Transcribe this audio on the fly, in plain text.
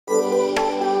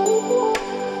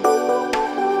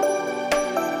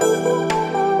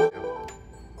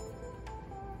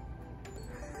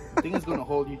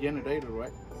call you generator,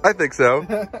 right? I think so.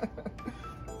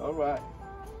 All right.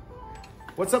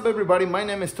 What's up, everybody? My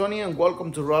name is Tony and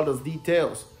welcome to Raldo's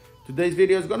Details. Today's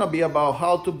video is gonna be about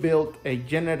how to build a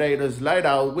generator slide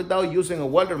out without using a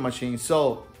welder machine.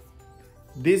 So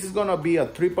this is gonna be a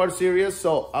three-part series,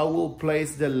 so I will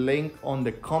place the link on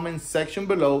the comment section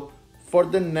below for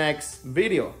the next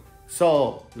video.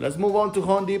 So let's move on to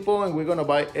Home Depot and we're gonna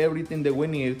buy everything that we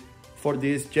need for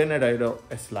this generator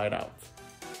slide out.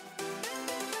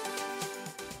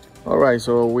 All right,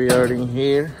 so we are in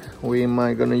here. We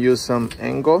might gonna use some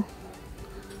angle.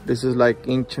 This is like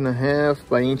 1.5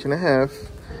 by 1.5 inches.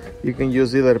 You can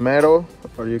use either metal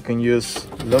or you can use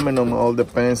aluminum. All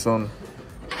depends on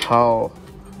how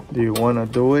do you want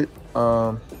to do it.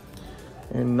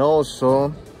 And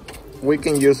also we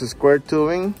can use square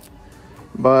tubing,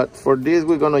 but for this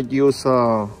we're gonna use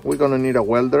we're gonna need a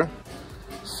welder.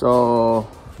 So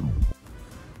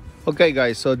okay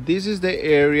guys, so this is the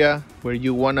area where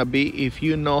you want to be if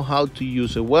you know how to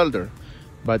use a welder.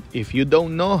 But if you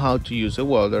don't know how to use a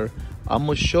welder, I'm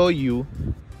gonna show you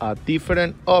a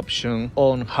different option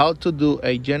on how to do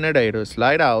a generator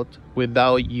slide out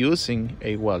without using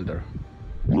a welder.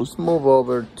 Let's move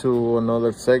over to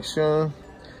another section.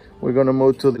 We're gonna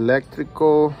move to the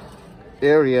electrical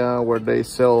area where they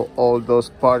sell all those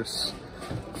parts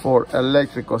for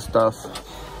electrical stuff.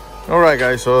 All right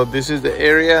guys, so this is the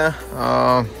area.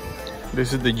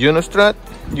 This is the Unistrut.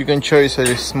 You can choose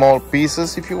a small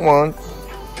pieces if you want,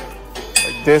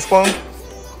 like this one.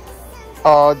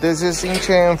 This is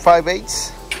 1.5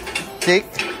 inches thick.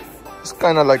 It's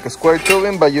kind of like a square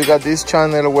tubing, but you got this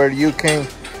channel where you can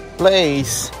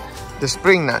place the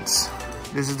spring nuts.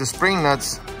 This is the spring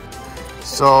nuts.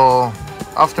 So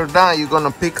after that, you're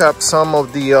gonna pick up some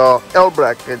of the L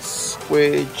brackets,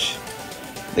 which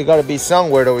they gotta be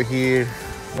somewhere over here.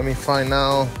 Let me find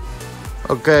out.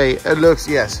 Okay, it looks,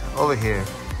 yes, over here.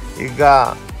 You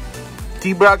got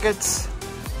T brackets,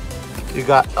 you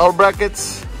got L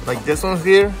brackets, like this one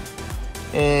here,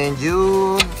 and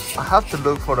you have to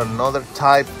look for another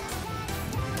type.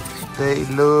 They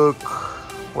look,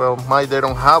 well, they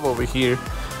don't have over here,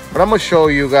 but I'm gonna show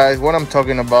you guys what I'm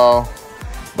talking about.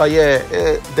 But yeah,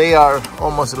 they are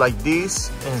almost like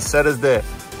this. Instead of the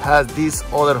has this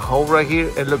other hole right here,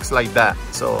 it looks like that.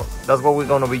 So that's what we're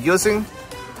gonna be using.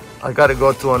 I gotta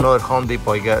go to another Home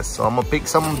Depot, I guess. So I'm gonna pick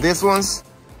some of these ones,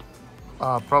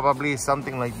 probably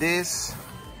something like this.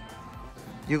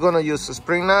 You're gonna use the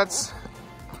spring nuts,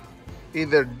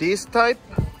 either this type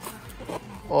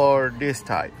or this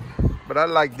type, but I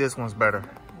like this ones better.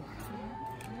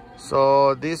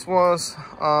 So these ones,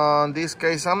 in this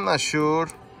case, I'm not sure.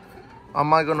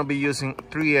 Am I gonna be using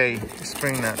 3A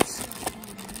spring nuts?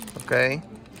 Okay,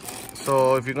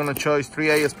 so if you're gonna choose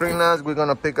 3A spring nuts, we're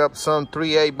gonna pick up some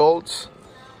 3A bolts,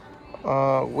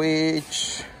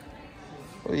 which,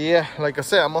 yeah, like I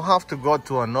said, I'm gonna have to go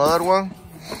to another one,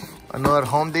 another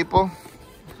Home Depot,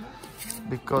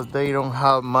 because they don't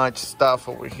have much stuff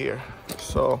over here.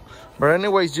 So, but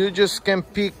anyways, you just can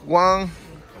pick one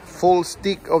full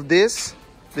stick of this.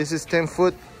 This is 10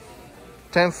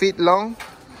 feet long,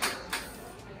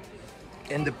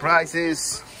 and the price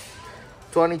is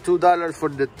 $22 for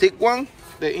the thick one,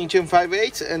 the 1.5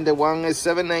 inches, and the one is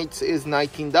 7/8 is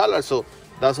 $19. So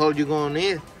that's all you're gonna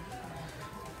need.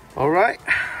 All right,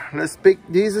 let's pick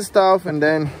this stuff and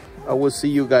then I will see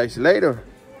you guys later.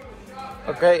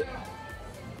 Okay,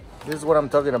 this is what I'm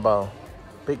talking about.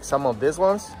 Pick some of these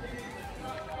ones,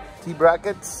 T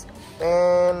brackets,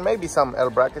 and maybe some L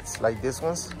brackets like these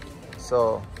ones.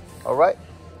 So all right,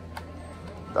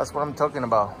 that's what I'm talking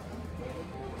about.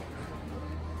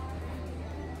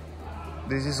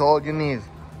 This is all you need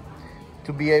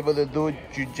to be able to do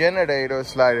your generator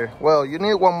slider. Well, you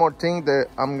need one more thing that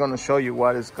I'm gonna show you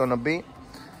what it's gonna be,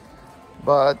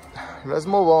 but let's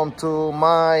move on to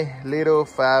my little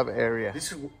fab area.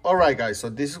 All right guys, so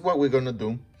this is what we're gonna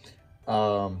do.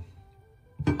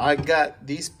 I got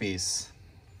this piece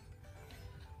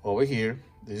over here.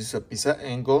 This is a piece of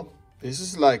angle. This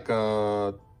is like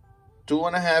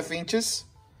 2.5 inches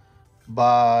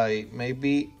by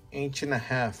maybe 1.5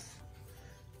 inches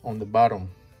on the bottom.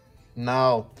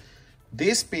 Now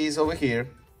this piece over here,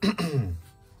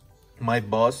 my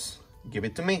boss give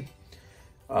it to me.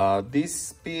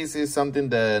 This piece is something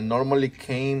that normally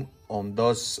came on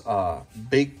those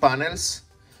big panels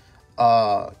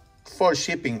for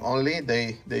shipping only.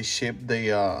 They ship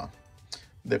the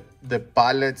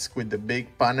pallets with the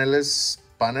big panels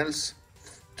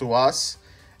to us,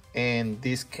 and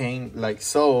this came like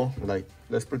so. Like,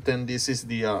 let's pretend this is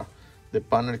the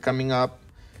panel coming up,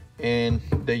 and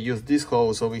they use this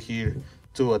hose over here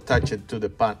to attach it to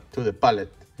the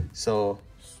pallet. So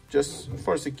just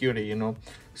for security, you know.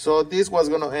 So this was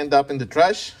gonna end up in the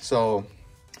trash. So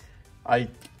I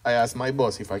asked my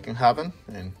boss if I can have them,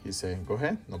 and he said, go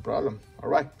ahead, no problem. All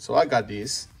right, so I got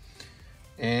this.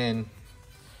 And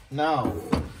now,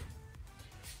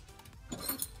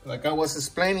 like I was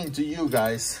explaining to you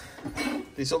guys,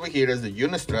 this over here is the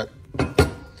Unistrut.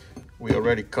 We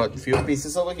already cut a few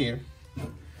pieces over here.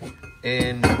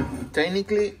 And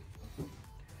technically,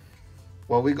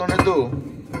 what we're gonna do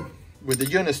with the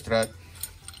Unistrut,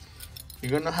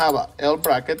 you're gonna have a L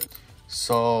bracket.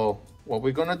 So what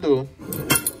we're gonna do,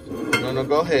 we're gonna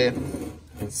go ahead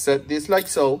and set this like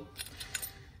so.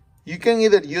 You can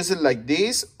either use it like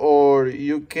this, or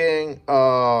you can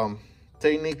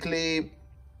technically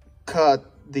cut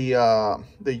the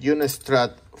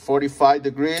Unistrut 45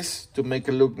 degrees to make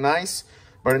it look nice.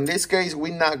 But in this case,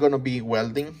 we're not gonna be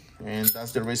welding, and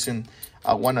that's the reason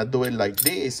I wanna do it like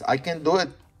this. I can do it,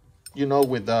 you know,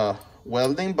 with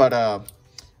welding, but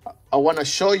I wanna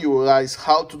show you guys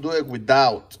how to do it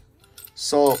without.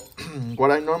 So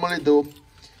what I normally do,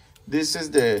 this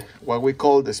is what we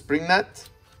call the spring nut.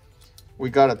 We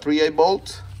got a 3/8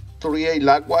 bolt, 3/8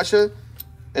 lock washer,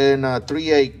 and a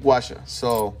 3/8 washer.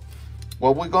 So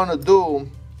what we're gonna do,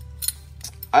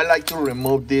 I like to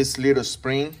remove this little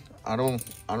spring. I don't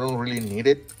really need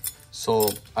it, so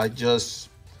I just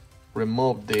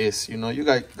remove this. You know, you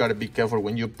guys gotta be careful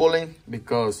when you're pulling,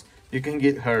 because you can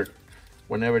get hurt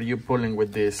whenever you're pulling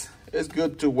with this. It's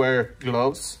good to wear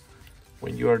gloves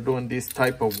when you are doing this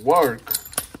type of work,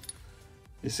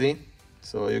 you see,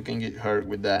 so you can get hurt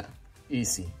with that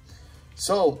easy.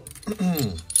 So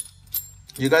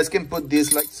you guys can put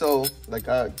this like so, like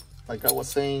I was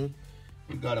saying.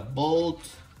 We got a bolt,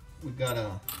 we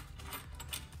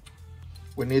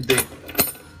need the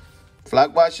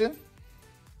flat washer,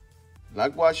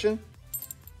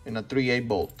 and a 3/8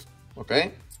 bolt.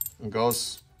 Okay, it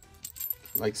goes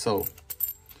like so.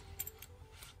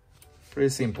 Pretty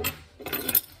simple.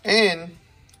 And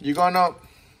you're gonna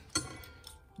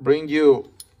bring your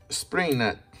spring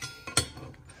nut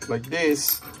like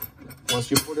this once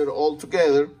you put it all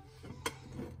together,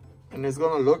 and it's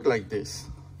gonna look like this.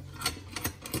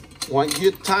 Once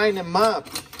you tighten them up,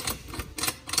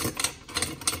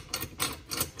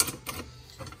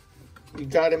 you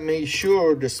gotta make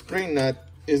sure the spring nut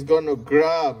is gonna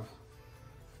grab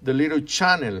the little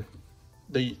channel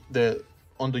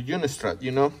on the Unistrut,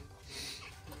 you know,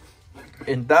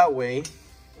 and that way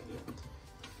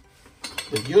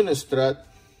the Unistrut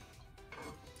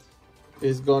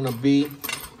is gonna be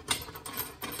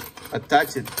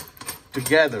attached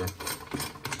together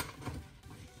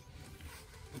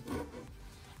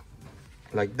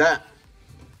like that.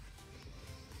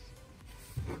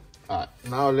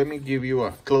 Now let me give you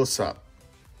a close-up.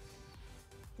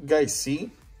 Guys,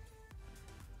 see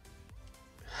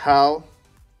how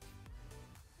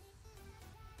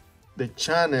the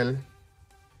channel,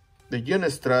 the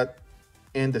Unistrut,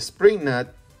 and the spring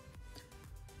nut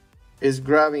is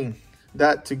grabbing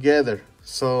that together.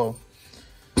 So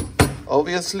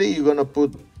obviously you're gonna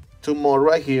put 2 more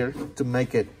right here to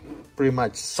make it pretty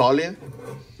much solid,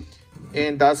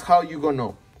 and that's how you're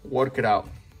gonna work it out.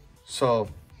 So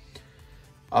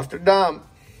after that,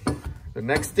 the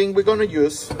next thing we're gonna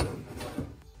use,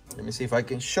 let me see if I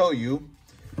can show you.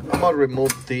 I'm gonna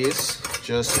remove this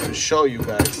just to show you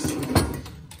guys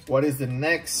what is the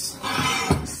next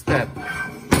step.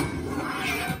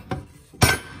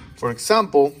 For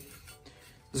example,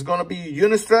 it's gonna be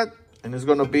Unistrut, and it's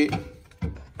gonna be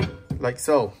like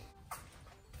so.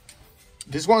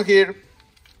 This one here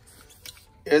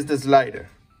is the slider.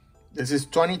 This is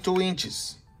 22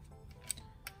 inches.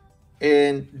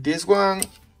 And this one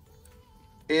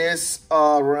is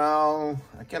around,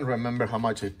 I can't remember how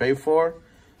much I paid for,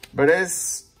 but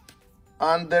it's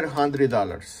under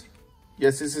 $100.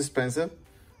 Yes, it's expensive,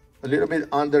 a little bit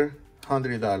under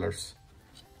 $100.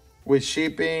 With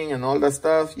shipping and all that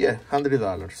stuff, yeah,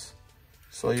 $100.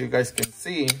 So you guys can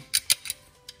see,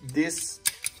 this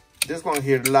one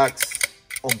here locks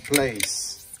on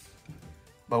place.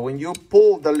 But when you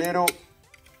pull the little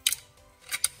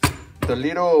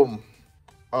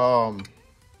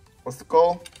what's it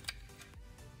called?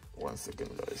 One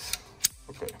second, guys.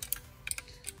 Okay.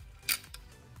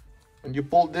 When you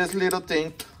pull this little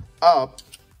thing up,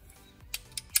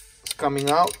 it's coming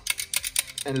out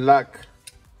and lock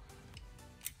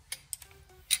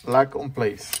on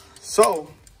place. So,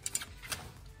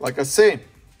 like I said,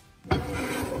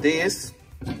 this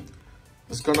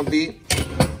is gonna be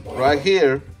right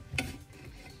here,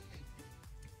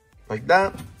 like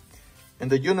that,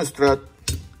 and the Unistrut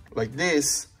like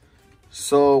this.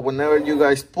 So whenever you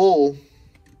guys pull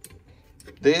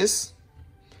this,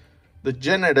 the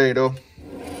generator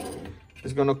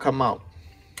is gonna come out.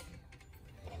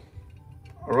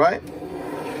 All right.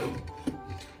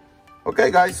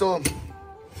 Okay, guys, so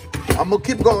I'm gonna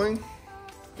keep going,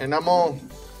 and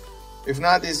if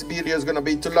not, this video is gonna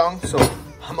be too long, so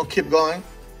I'm gonna keep going,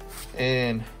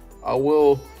 and I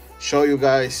will show you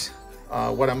guys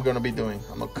what I'm gonna be doing.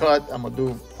 I'm gonna cut, I'm gonna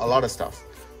do a lot of stuff.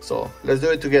 So let's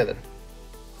do it together.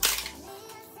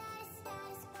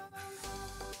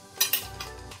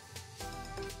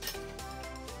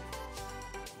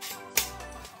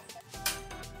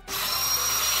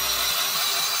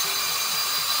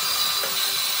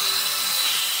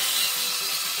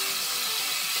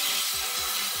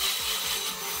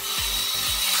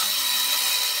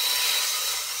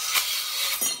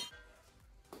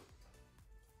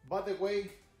 By the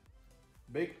way,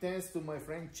 big thanks to my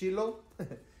friend Chilo.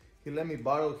 He let me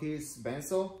borrow his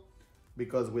Benzo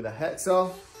because with a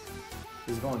hacksaw,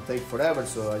 it's gonna take forever.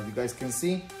 So as you guys can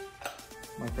see,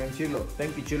 my friend Chilo,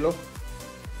 thank you, Chilo.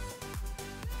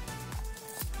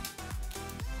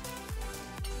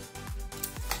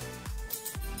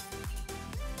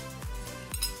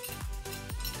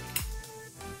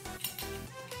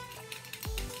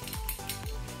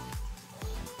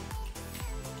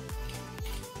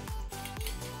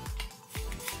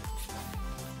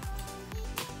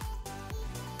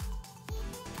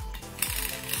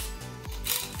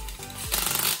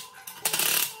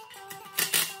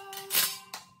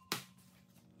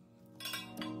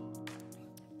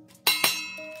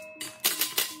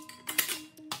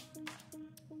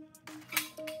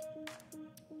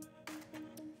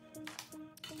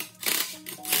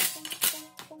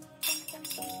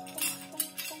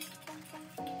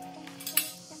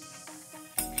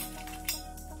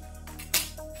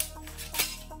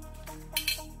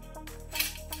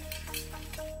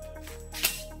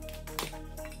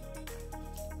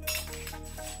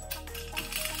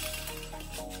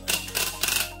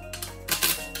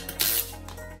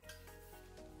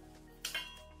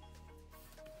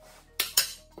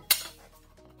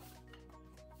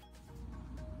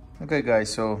 Okay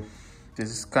guys, so this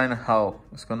is kind of how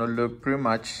it's gonna look pretty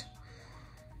much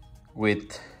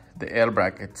with the L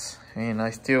brackets, and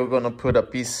I still gonna put a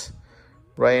piece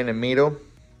right in the middle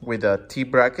with a T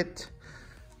bracket.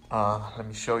 Let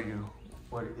me show you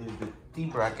what is the T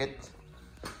bracket.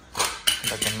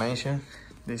 Like I mentioned,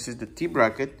 this is the T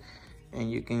bracket,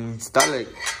 and you can install it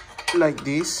like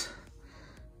this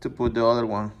to put the other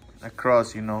one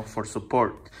across, you know, for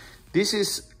support. This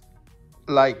is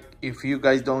like, if you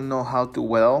guys don't know how to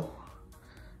weld,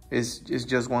 it's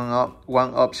just one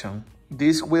option.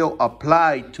 This will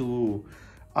apply to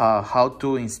how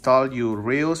to install your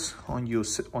reels on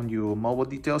your mobile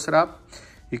detail setup.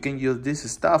 You can use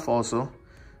this stuff also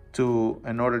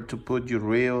in order to put your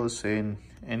reels and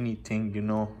anything, you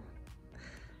know.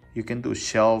 You can do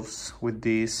shelves with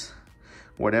this,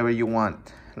 whatever you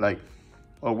want. Like,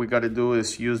 all we gotta do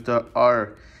is use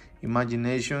our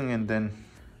imagination, and then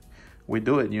we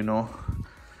do it, you know.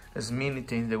 There's many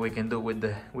things that we can do with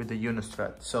the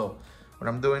Unistrut. So what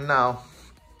I'm doing now,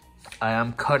 I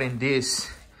am cutting this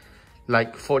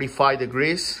like 45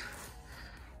 degrees,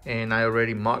 and I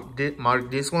already marked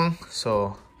this one.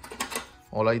 So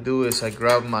all I do is I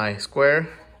grab my square.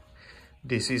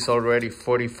 This is already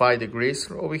 45 degrees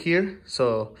over here,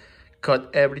 so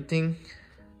cut everything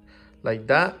like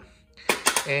that,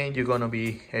 and you're gonna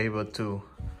be able to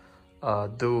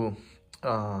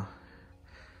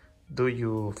do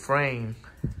your frame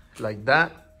like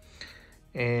that.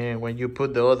 And when you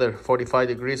put the other 45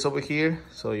 degrees over here,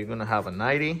 so you're gonna have a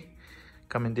 90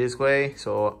 coming this way.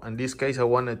 So in this case, I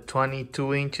wanted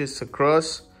 22 inches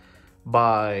across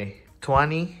by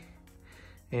 20,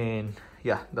 and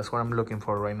yeah, that's what I'm looking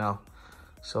for right now.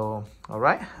 So all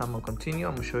right, I'm gonna continue.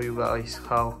 I'm gonna show you guys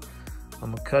how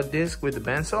I'm gonna cut this with the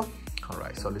bandsaw. All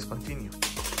right, so let's continue.